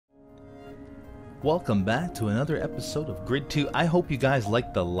Welcome back to another episode of Grid 2. I hope you guys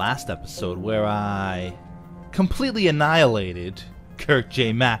liked the last episode where I completely annihilated Kirk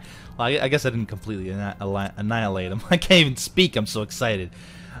J. Mack. Well, I guess I didn't completely annihilate him. I can't even speak, I'm so excited.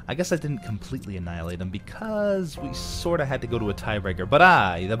 I guess I didn't completely annihilate him because we sort of had to go to a tiebreaker. But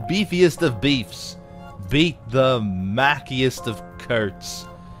I, the beefiest of beefs, beat the Mackiest of Kurts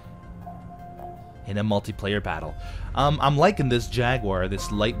in a multiplayer battle. I'm liking this Jaguar, this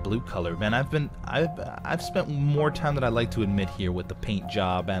light blue color, man. I've spent more time than I like to admit here with the paint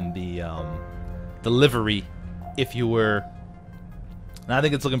job and the livery, if you were. And I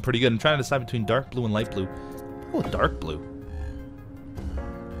think it's looking pretty good. I'm trying to decide between dark blue and light blue. Oh, dark blue.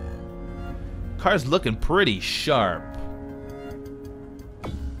 Car's looking pretty sharp.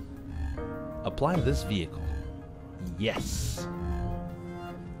 Apply to this vehicle. Yes.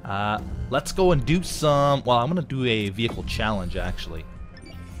 Let's go and do some. Well, I'm gonna do a vehicle challenge actually.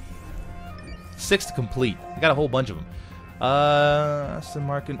 6 to complete. I got a whole bunch of them. Aston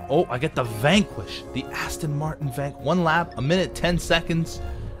Martin. Oh, I get the Vanquish. The Aston Martin Vanquish. 1 lap, 1 minute 10 seconds.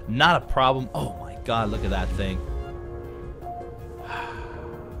 Not a problem. Oh my God, look at that thing.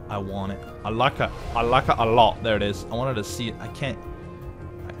 I want it. I like it. I like it a lot. There it is. I wanted to see it. I can't.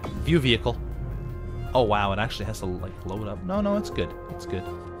 View vehicle. Oh wow, it actually has to like load up. No, it's good. It's good.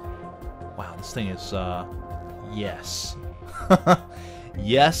 Wow, this thing is, yes.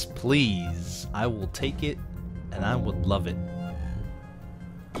 Yes, please. I will take it, and I would love it.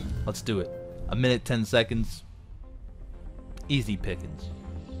 Let's do it. 1 minute, 10 seconds. Easy pickings.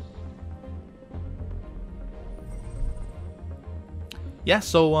 Yeah,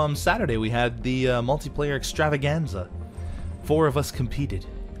 so, Saturday we had the, multiplayer extravaganza. 4 of us competed.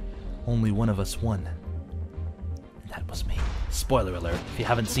 Only 1 of us won. And that was me. Spoiler alert, if you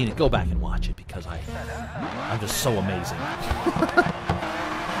haven't seen it, go back and watch it because I'm just so amazing.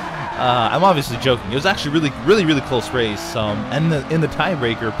 I'm obviously joking. It was actually really close race. And in the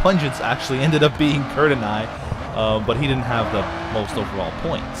tiebreaker, Pungent's actually ended up beating Kurt and I, but he didn't have the most overall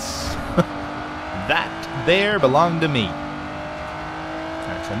points. That there belonged to me.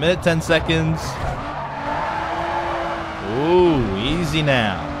 Alright, so 1 minute 10 seconds. Ooh, easy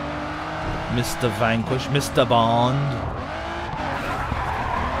now. Mr. Vanquish, Mr. Bond.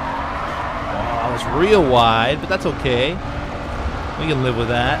 Was real wide, but that's okay. We can live with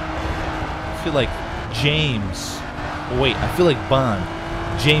that. I feel like James. Wait, I feel like Bond.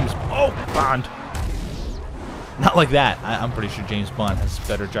 James. Oh, Bond. Not like that. I'm pretty sure James Bond has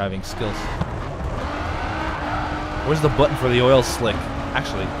better driving skills. Where's the button for the oil slick?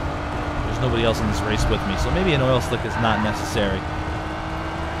 Actually, there's nobody else in this race with me, so maybe an oil slick is not necessary.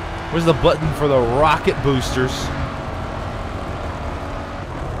 Where's the button for the rocket boosters?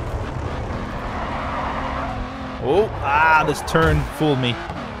 Oh, this turn fooled me.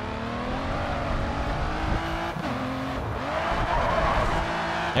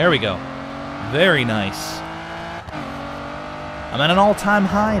 There we go. Very nice. I'm at an all-time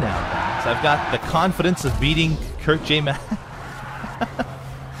high now, guys. I've got the confidence of beating Kirk J. Mack.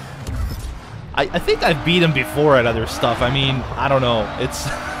 I think I've beat him before at other stuff. I mean, I don't know. It's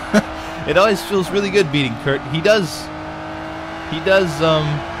it always feels really good beating Kurt. He does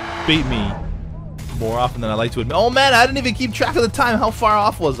beat me more often than I like to admit. Oh man, I didn't even keep track of the time. How far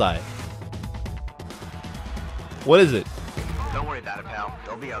off was I? What is it? Don't worry about it, pal.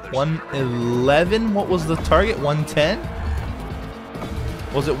 There'll be others. 111? What was the target? 110?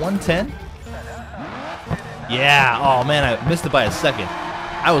 Was it 110? Yeah. Oh man, I missed it by a second.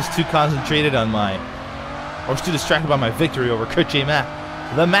 I was too concentrated on I was too distracted by my victory over Kurt J. Mack,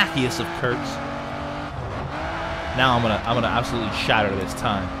 the Mackiest of Kurts. Now I'm gonna absolutely shatter this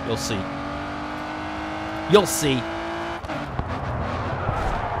time. You'll see. You'll see.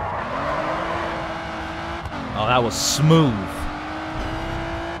 Oh, that was smooth.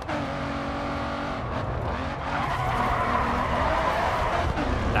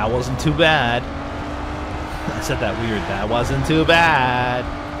 That wasn't too bad. I said that weird. That wasn't too bad.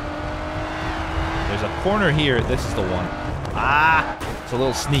 There's a corner here. This is the one. Ah! It's a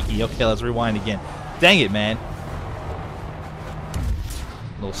little sneaky. Okay, let's rewind again. Dang it, man.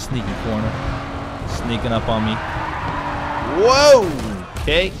 Little sneaky corner. Sneaking up on me. Whoa!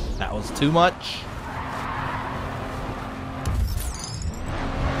 Okay, that was too much.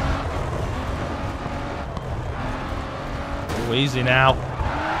 Oh, easy now.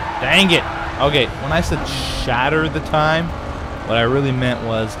 Dang it. Okay, when I said shatter the time, what I really meant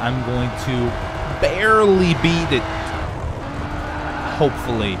was I'm going to barely beat it.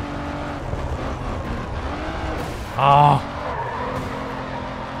 Hopefully. Ah.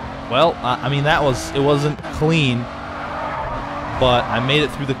 Well, I mean, it wasn't clean. but I made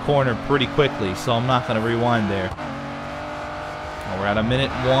it through the corner pretty quickly, so I'm not going to rewind there. Oh, we're at a minute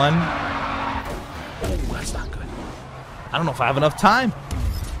 1. Oh, that's not good. I don't know if I have enough time.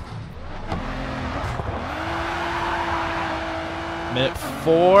 Minute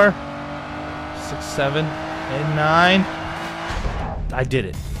 4, 6, 7, 8, 9. I did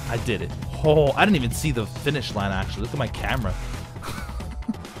it. I did it. Oh, I didn't even see the finish line, actually. Look at my camera.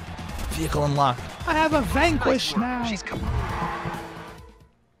 Vehicle unlocked. I have a Vanquish now.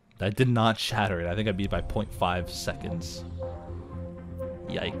 I did not shatter it. I think I beat by 0.5 seconds.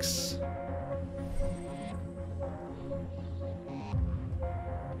 Yikes.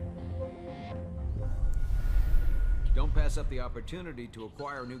 Don't pass up the opportunity to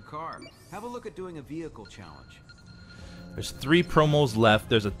acquire a new car. Have a look at doing a vehicle challenge. There's 3 promos left.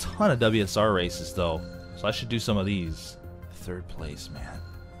 There's a ton of WSR races, though. So I should do some of these. 3rd place, man.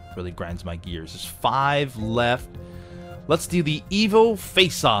 Really grinds my gears. There's 5 left. Let's do the Evo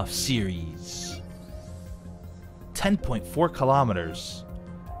Face-Off Series. 10.4 kilometers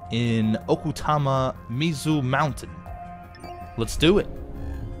in Okutama Mizu Mountain. Let's do it.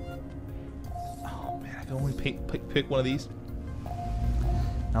 Oh, man. I can only pick one of these.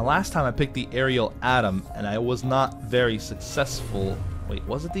 Now, last time I picked the Aerial Atom, and I was not very successful. Wait,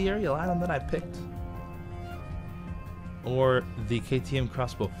 was it the Aerial Atom that I picked? Or the KTM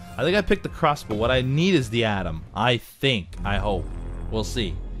Crossbow? I think I picked the Crossbow. What I need is the Atom. I think. I hope. We'll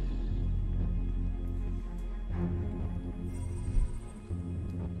see.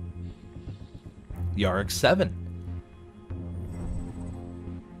 The RX-7.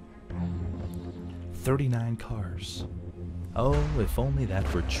 39 cars. Oh, if only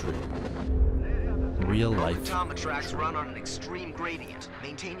that were true. Real life. Okutama tracks run on an extreme gradient.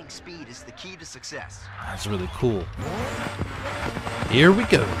 Maintaining speed is the key to success. That's really cool. Here we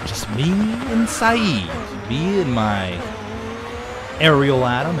go. Just me and Saeed. Me and my Aerial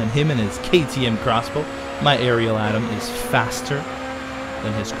Atom, and him and his KTM Crossbow. My Aerial Atom is faster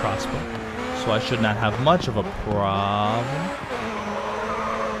than his Crossbow, so I should not have much of a problem.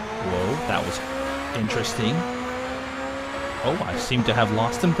 Whoa, that was interesting. Oh, I seem to have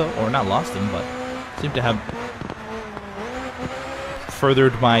lost him, though. Or not lost him, but seem to have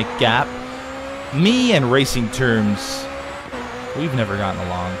furthered my gap. Me and Racing Terms, we've never gotten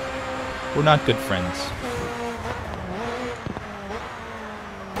along. We're not good friends.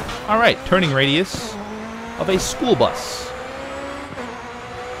 Alright, turning radius of a school bus.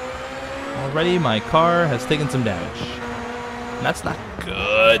 Already my car has taken some damage. And that's not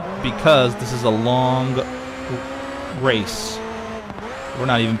good, because this is a long race. We're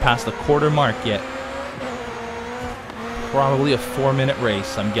not even past the quarter mark yet. Probably a 4-minute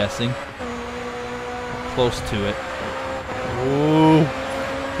race, I'm guessing. Close to it. Ooh.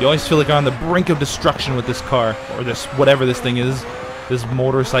 You always feel like you're on the brink of destruction with this car, or this, whatever this thing is. This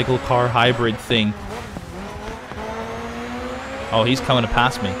motorcycle car hybrid thing. Oh, he's coming to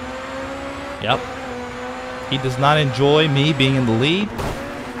pass me. Yep. He does not enjoy me being in the lead.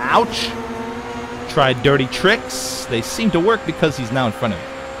 Ouch. Tried dirty tricks. They seem to work because he's now in front of me.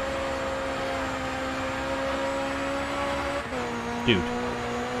 Dude.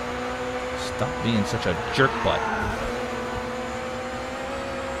 Stop being such a jerk butt.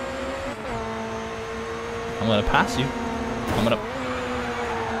 I'm gonna pass you. I'm gonna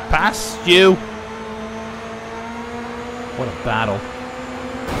pass you. What a battle.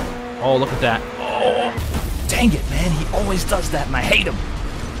 Oh, look at that. Oh, dang it, man. He always does that, and I hate him.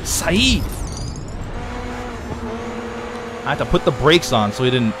 Saeed. I had to put the brakes on so he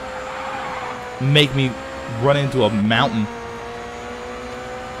didn't make me run into a mountain.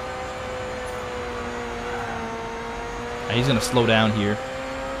 He's gonna slow down here.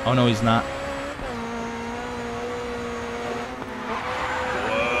 Oh no, he's not.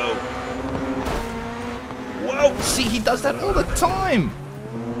 Whoa! Whoa! See, he does that all the time.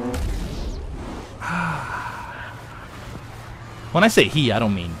 When I say he, I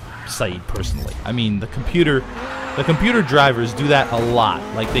don't mean Saeed personally. I mean the computer drivers do that a lot.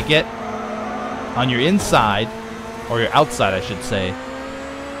 Like they get on your inside, or your outside, I should say,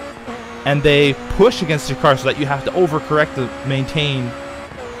 and they push against your car so that you have to overcorrect to maintain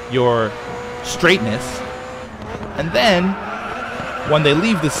your straightness. And then, when they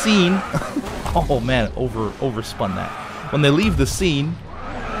leave the scene, oh man, overspun that. When they leave the scene,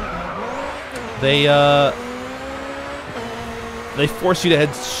 they force you to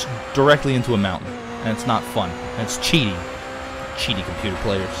head directly into a mountain, and it's not fun. And it's cheating. Cheaty computer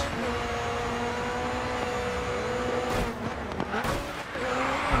players.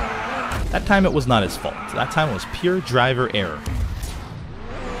 That time it was not his fault. That time it was pure driver error.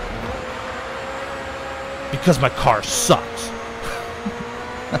 Because my car sucks.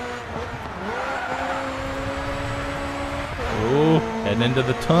 Getting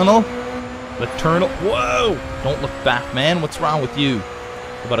into the tunnel. The tunnel. Whoa! Don't look back, man. What's wrong with you?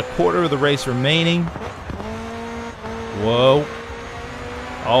 About a quarter of the race remaining. Whoa.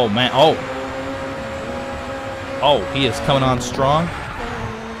 Oh, man. Oh. Oh, he is coming on strong.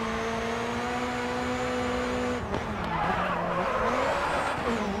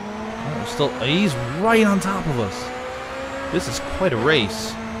 Oh, still, he's right on top of us. This is quite a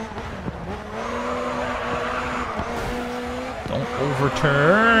race. Don't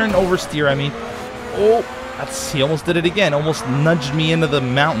overturn. Oversteer, I mean. Oh, he almost did it again. Almost nudged me into the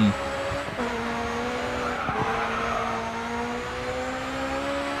mountain.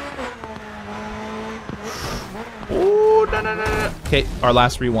 Oh, no, no, no, no. Okay, our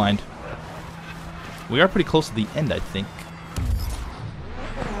last rewind. We are pretty close to the end, I think.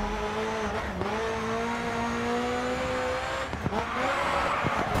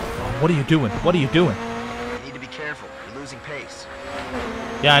 What are you doing? What are you doing? You need to be careful. You're losing pace.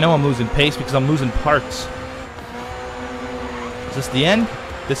 Yeah, I know I'm losing pace because I'm losing parts. Is this the end?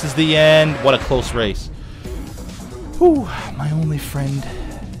 This is the end. What a close race. Whew, my only friend.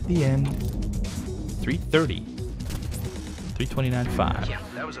 The end. 3:30. 3:29.5. Yeah,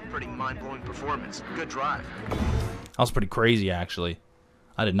 that was a pretty mind-blowing performance. Good drive. That was pretty crazy, actually.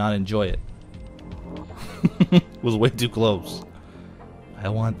 I did not enjoy it. It was way too close. I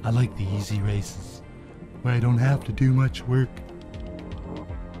like the easy races, where I don't have to do much work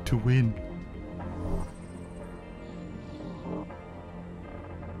to win.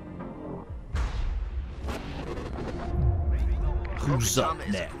 Who's up Okayama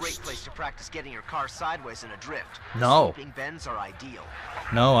is a great next? place to practice getting your car sideways in a drift. No. Sloping bends are ideal.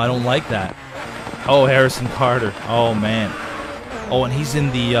 No, I don't like that. Oh, Harrison Carter. Oh, man. Oh, and he's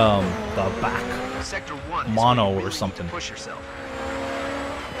in the back. Sector 1 is Mono where you or really need to something. push yourself.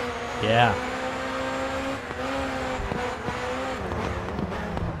 Yeah.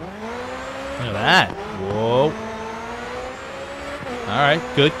 Look at that. Whoa. Alright,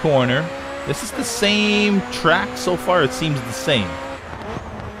 good corner. This is the same track so far. It seems the same.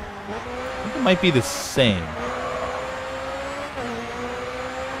 I think it might be the same.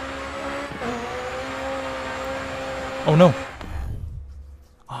 Oh no.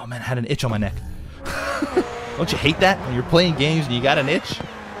 Oh man, I had an itch on my neck. Don't you hate that when you're playing games and you got an itch?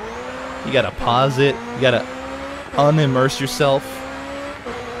 You gotta pause it. You gotta unimmerse yourself.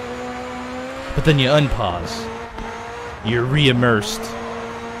 But then you unpause. You're re-immersed.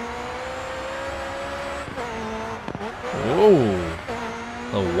 Whoa.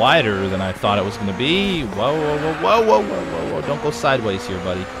 A little wider than I thought it was gonna be. Whoa, whoa, whoa, whoa, whoa, whoa, whoa, whoa. Don't go sideways here,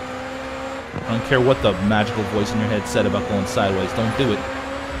 buddy. I don't care what the magical voice in your head said about going sideways. Don't do it.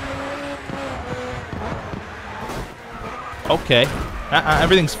 Okay.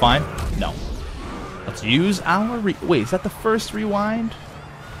 Everything's fine. No. Let's use our wait, is that the first rewind?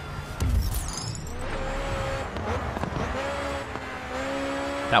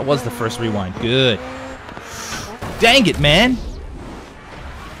 That was the first rewind. Good. Dang it, man!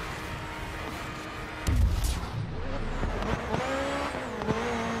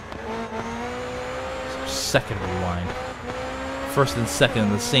 Second rewind. First and second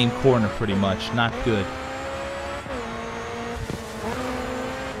in the same corner, pretty much. Not good.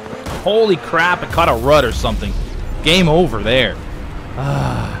 Holy crap, it caught a rut or something. Game over there.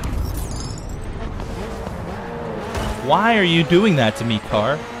 Why are you doing that to me,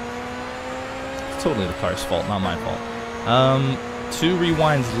 car? It's totally the car's fault, not my fault. 2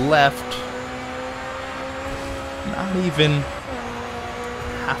 rewinds left. Not even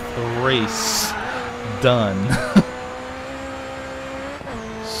half the race done.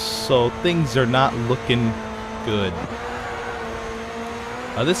 So things are not looking good.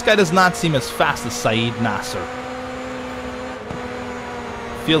 This guy does not seem as fast as Saeed Nasser.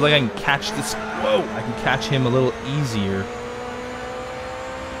 Feel like I can catch this. Whoa! I can catch him a little easier.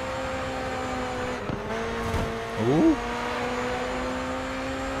 Ooh.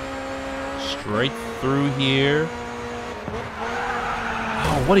 Straight through here.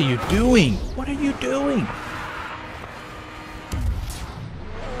 Oh, what are you doing? What are you doing?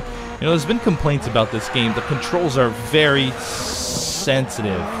 You know, there's been complaints about this game. The controls are very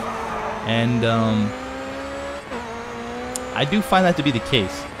sensitive, and I do find that to be the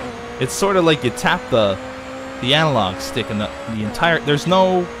case. It's sort of like you tap the analog stick and the entire there's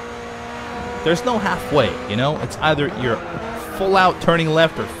no halfway, you know? It's either you're full out turning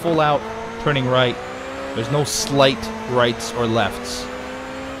left or full out turning right. There's no slight rights or lefts,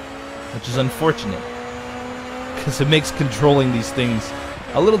 which is unfortunate because it makes controlling these things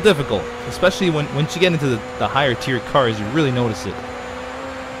a little difficult, especially once you get into the higher tier cars. You really notice it,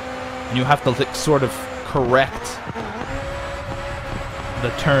 and you have to like, sort of correct the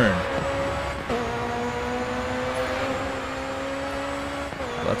turn.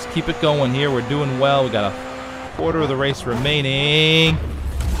 Let's keep it going here. We're doing well. We got a quarter of the race remaining.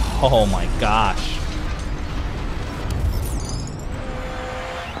 Oh my gosh.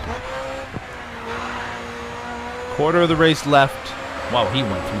 Quarter of the race left. Wow, he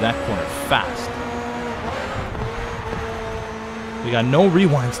went through that corner fast. We got no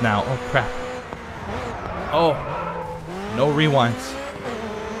rewinds now. Oh crap. Oh, no rewinds.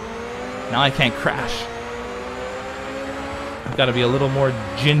 Now I can't crash. I've got to be a little more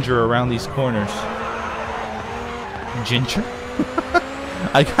ginger around these corners. Ginger?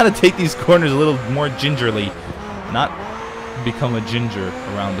 I got to take these corners a little more gingerly. Not become a ginger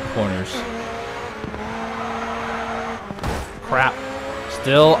around the corners. Crap.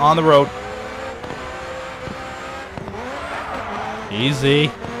 Still on the road. Easy.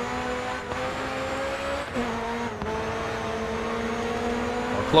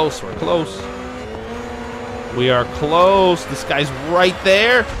 We're close, we're close. We are close. This guy's right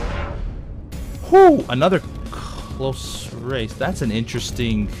there. Whew, another close race. That's an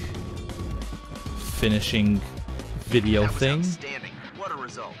interesting finishing video thing. Outstanding. What a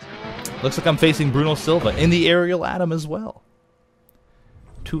result. Looks like I'm facing Bruno Silva in the Aerial Atom as well.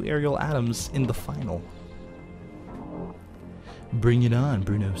 2 Aerial Atoms in the final. Bring it on,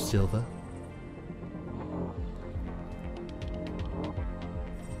 Bruno Silva.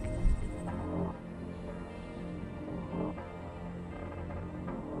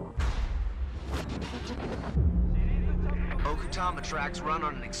 Okutama tracks run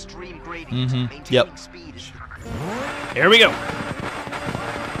on an extreme gradient. Maintaining Yep. speed is Here we go.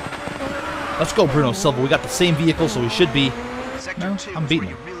 Let's go, Bruno Silva. We got the same vehicle, so we should be. Sector No, 2 I'm is beating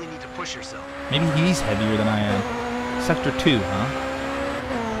where him. you really need to push yourself. Maybe he's heavier than I am. Sector 2, huh?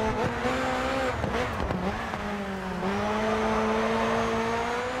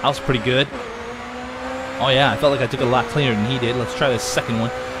 That was pretty good. Oh yeah, I felt like I took it a lot cleaner than he did. Let's try this second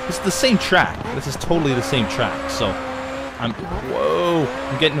one. This is the same track. This is totally the same track. So I'm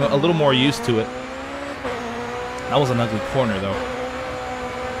getting a little more used to it. That was an ugly corner though.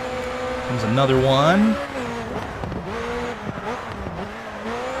 Comes another one.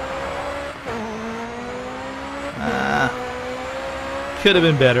 Could have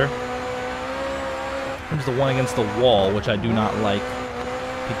been better. Comes the one against the wall, which I do not like,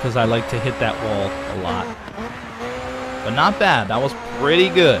 because I like to hit that wall a lot. But not bad. That was pretty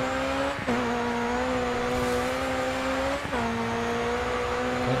good.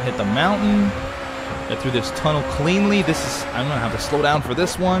 Don't hit the mountain. Get through this tunnel cleanly. I'm gonna have to slow down for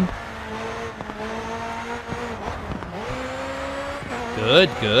this one. Good,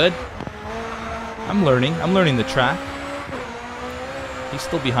 good. I'm learning the track. He's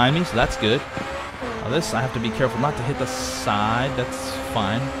still behind me, so that's good. Now this, I have to be careful not to hit the side. That's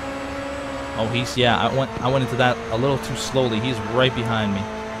fine. Oh, I went into that a little too slowly. He's right behind me.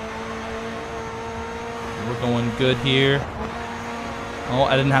 We're going good here. Oh,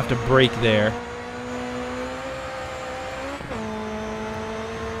 I didn't have to brake there.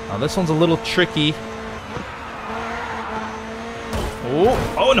 Now this one's a little tricky.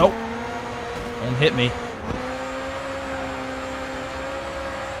 Oh no. Don't hit me.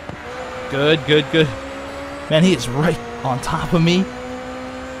 Good, good, good. Man, he is right on top of me.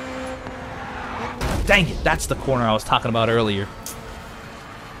 Dang it, that's the corner I was talking about earlier.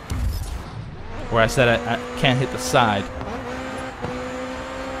 Where I said I can't hit the side.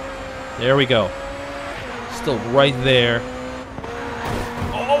 There we go. Still right there.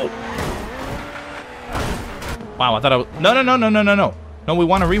 Oh! Wow, I thought I was... No, no, no, no, no, no, no. No, we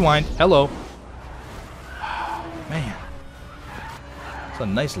want to rewind. Hello. Man. It's a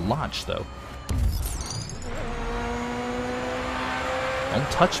nice launch, though.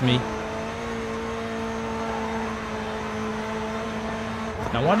 Don't touch me.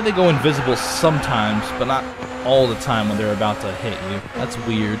 Now, why do they go invisible sometimes, but not all the time when they're about to hit you? That's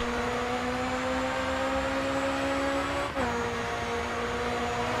weird.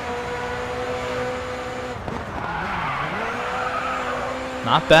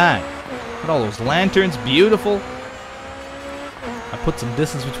 Not bad. Look at all those lanterns. Beautiful. I put some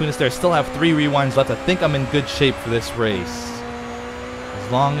distance between us there. I still have 3 rewinds left. I think I'm in good shape for this race.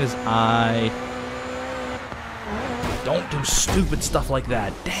 As long as I don't do stupid stuff like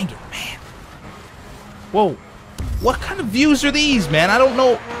that. Dang it, man. Whoa. What kind of views are these, man? I don't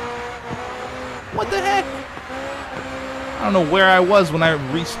know. What the heck? I don't know where I was when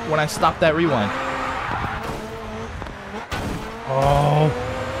I stopped that rewind. Oh.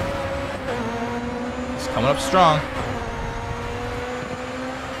 It's coming up strong.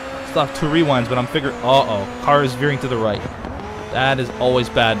 Still have 2 rewinds, but I'm figuring... Uh-oh. Car is veering to the right. That is always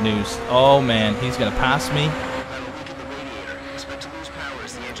bad news. Oh man, he's gonna pass me. Expect to lose power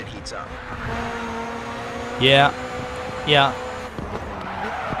as the engine heats up. Yeah. Yeah.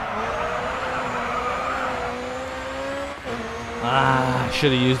 Ah, I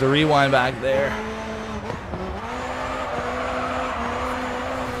should have used the rewind back there.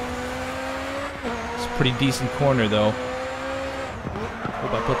 It's a pretty decent corner though.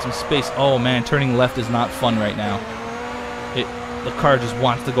 Hope I put some space. Oh man, turning left is not fun right now. The car just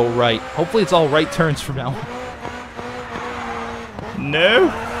wants to go right. Hopefully it's all right turns from now on. No.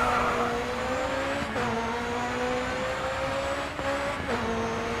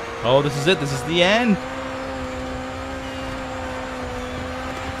 Oh, this is it. This is the end.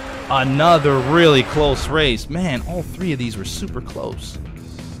 Another really close race. Man, all three of these were super close.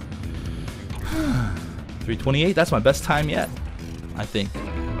 3:28. That's my best time yet, I think.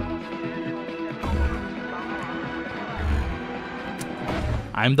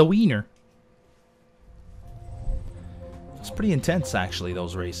 I'm the wiener. It's pretty intense, actually,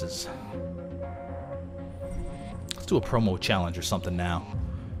 those races. Let's do a promo challenge or something now,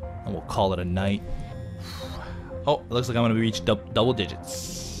 and we'll call it a night. Oh, it looks like I'm going to reach double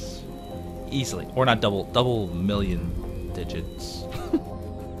digits. Easily. Or not double million digits.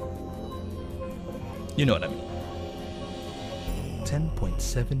 You know what I mean.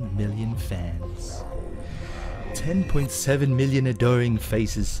 10.7 million fans. 10.7 million adoring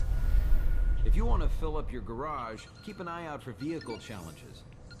faces. If you want to fill up your garage, keep an eye out for vehicle challenges.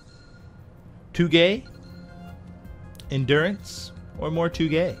 Too gay? Endurance? Or more too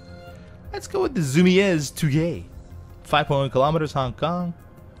gay? Let's go with the Zumiez too gay. 5.1 kilometers, Hong Kong.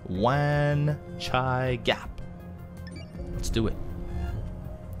 Wan Chai Gap. Let's do it.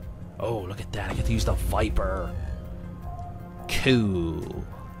 Oh, look at that. I get to use the Viper. Cool.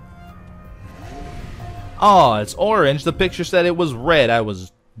 Oh, it's orange. The picture said it was red. I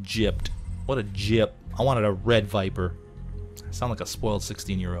was gypped. What a gyp. I wanted a red Viper. I sound like a spoiled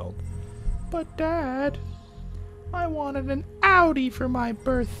 16-year-old. But Dad, I wanted an Audi for my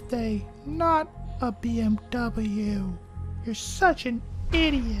birthday, not a BMW. You're such an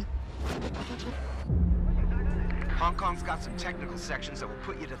idiot. Hong Kong's got some technical sections that will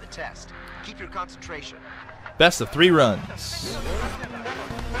put you to the test. Keep your concentration. Best of 3 runs.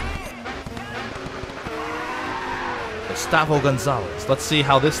 Gustavo Gonzalez. Let's see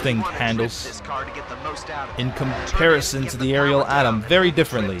how this thing handles in comparison to the Ariel Atom. Very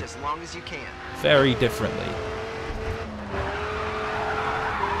differently. Very differently.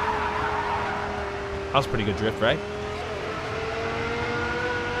 That was pretty good drift, right?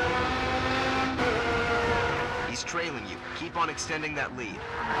 He's trailing you. Keep on extending that lead.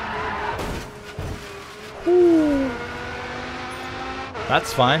 Ooh.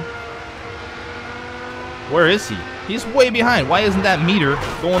 That's fine. Where is he? He's way behind. Why isn't that meter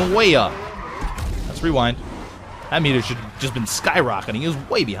going way up? Let's rewind. That meter should have just been skyrocketing. He was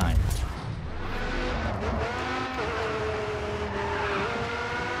way behind.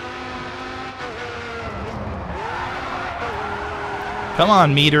 Come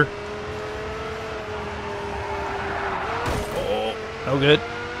on, meter. Oh, no good.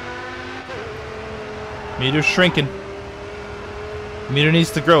 Meter's shrinking. Meter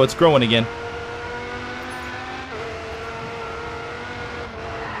needs to grow. It's growing again.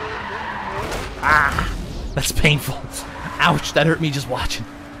 Ah, that's painful. Ouch, that hurt me just watching.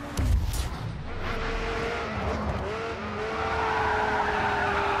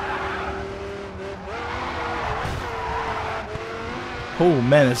 Oh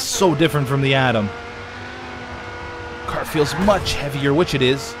man, it's so different from the Atom. Car feels much heavier, which it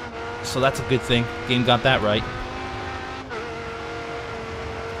is. So that's a good thing. Game got that right.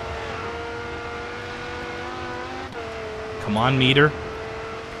 Come on, meter.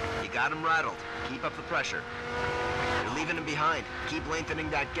 You got him rattled. Keep up the pressure. You're leaving him behind. Keep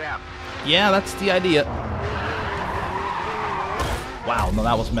lengthening that gap. Yeah, that's the idea. Wow, no,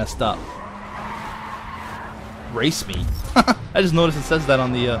 that was messed up. Race me. I just noticed it says that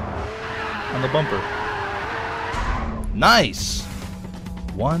on the bumper. Nice.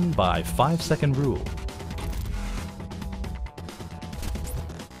 Won by 5-second rule.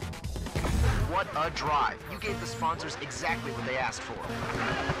 What a drive. You gave the sponsors exactly what they asked for.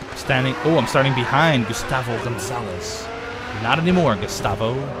 I'm starting behind Gustavo Gonzalez. Not anymore,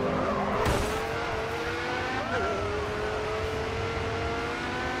 Gustavo.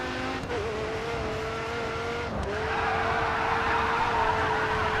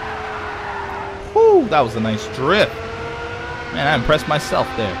 Whew, that was a nice drift. Man, I impressed myself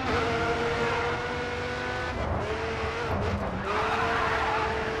there.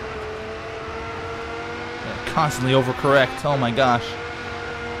 Yeah, constantly overcorrect. Oh my gosh.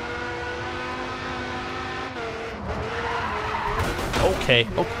 Okay,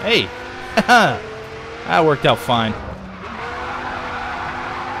 okay. That worked out fine.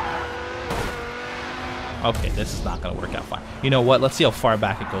 Okay, this is not going to work out fine. You know what? Let's see how far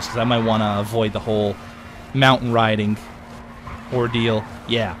back it goes, because I might want to avoid the whole mountain riding ordeal.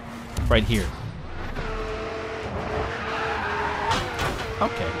 Yeah, right here.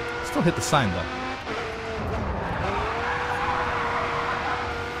 Okay, still hit the sign, though.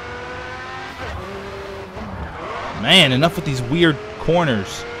 Man, enough with these weird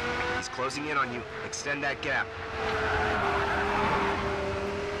corners. He's closing in on you. Extend that gap.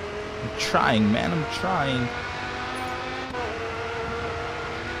 I'm trying, man. I'm trying.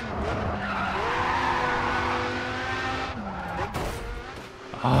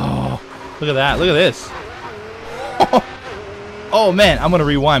 Oh, look at that. Look at this. Oh, man. I'm going to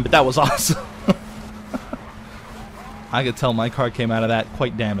rewind, but that was awesome. I could tell my car came out of that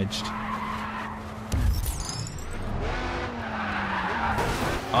quite damaged.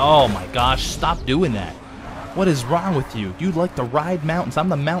 Oh my gosh, stop doing that. What is wrong with you? You like to ride mountains. I'm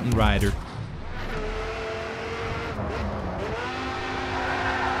the mountain rider.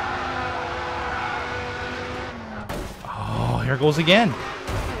 Oh, here it goes again.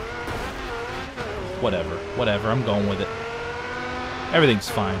 Whatever, whatever, I'm going with it. Everything's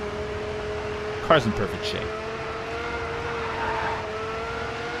fine. Car's in perfect shape.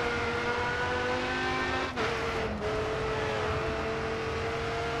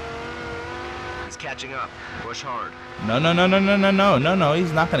 Catching up. Push hard. No, no, no, no, no, no, no, no, no.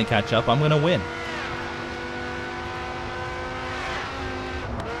 He's not going to catch up. I'm going to win.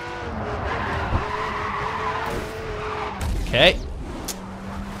 Okay.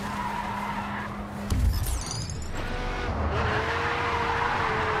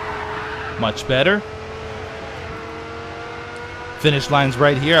 Much better. Finish line's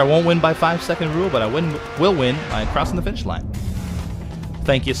right here. I won't win by 5-second rule, but I will win by crossing the finish line.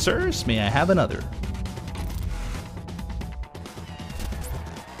 Thank you, sirs. May I have another?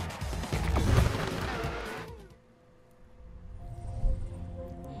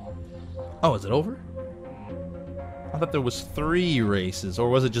 Oh, is it over? I thought there was 3 races, or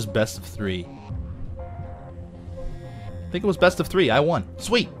was it just best of 3? I think it was best of 3. I won.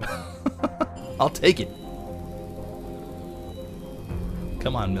 Sweet. I'll take it.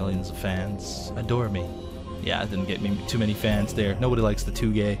 Come on, millions of fans. Adore me. Yeah, it didn't get me too many fans there. Nobody likes the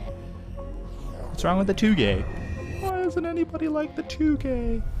 2-gay. What's wrong with the 2-gay? Why doesn't anybody like the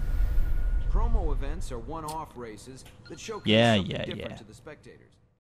 2-gay? Promo events are one-off races that showcase something different to the spectators.